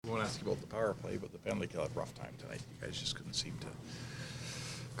asked about the power play, but the penalty kill had a rough time tonight. You guys just couldn't seem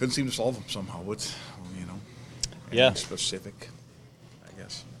to solve them somehow. What's anything specific, I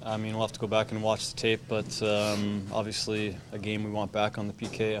guess. I mean, we'll have to go back and watch the tape, but obviously a game we want back on the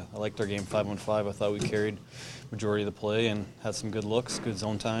PK. I liked our game 5-on-5. I thought we carried majority of the play and had some good looks, good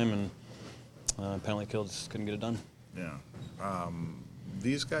zone time, and penalty kill just couldn't get it done. Yeah.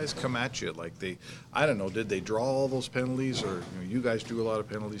 These guys come at you like I don't know, did they draw all those penalties, or you guys do a lot of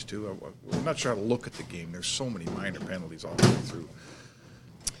penalties too? I'm not sure how to look at the game. There's so many minor penalties all the way through.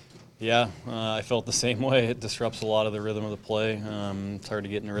 Yeah, I felt the same way. It disrupts a lot of the rhythm of the play. It's hard to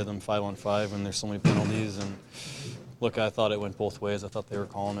get in a rhythm 5-on-5 when there's so many penalties. And look, I thought it went both ways. I thought they were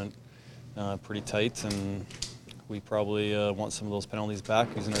calling it pretty tight, and we probably want some of those penalties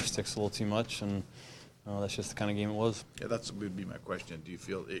back, using our sticks a little too much, and that's just the kind of game it was. Yeah, that would be my question. Do you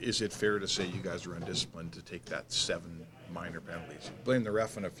feel, is it fair to say you guys were undisciplined to take that 7 minor penalties? You blame the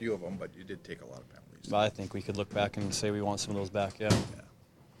ref on a few of them, but you did take a lot of penalties. I think we could look back and say we want some of those back, yeah.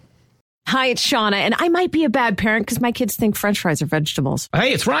 Hi, it's Shauna, and I might be a bad parent because my kids think French fries are vegetables.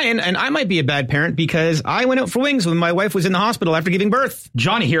 Hey, it's Ryan, and I might be a bad parent because I went out for wings when my wife was in the hospital after giving birth.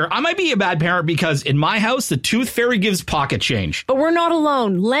 Johnny here. I might be a bad parent because in my house, the tooth fairy gives pocket change. But we're not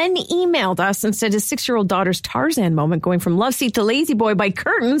alone. Len emailed us and said his 6-year-old daughter's Tarzan moment going from love seat to lazy boy by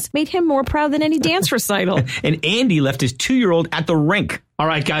curtains made him more proud than any dance recital. And Andy left his 2-year-old at the rink. All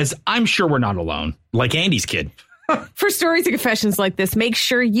right, guys, I'm sure we're not alone. Like Andy's kid. For stories and confessions like this, make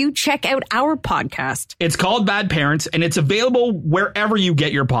sure you check out our podcast. It's called Bad Parents, and it's available wherever you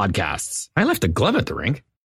get your podcasts. I left a glove at the rink.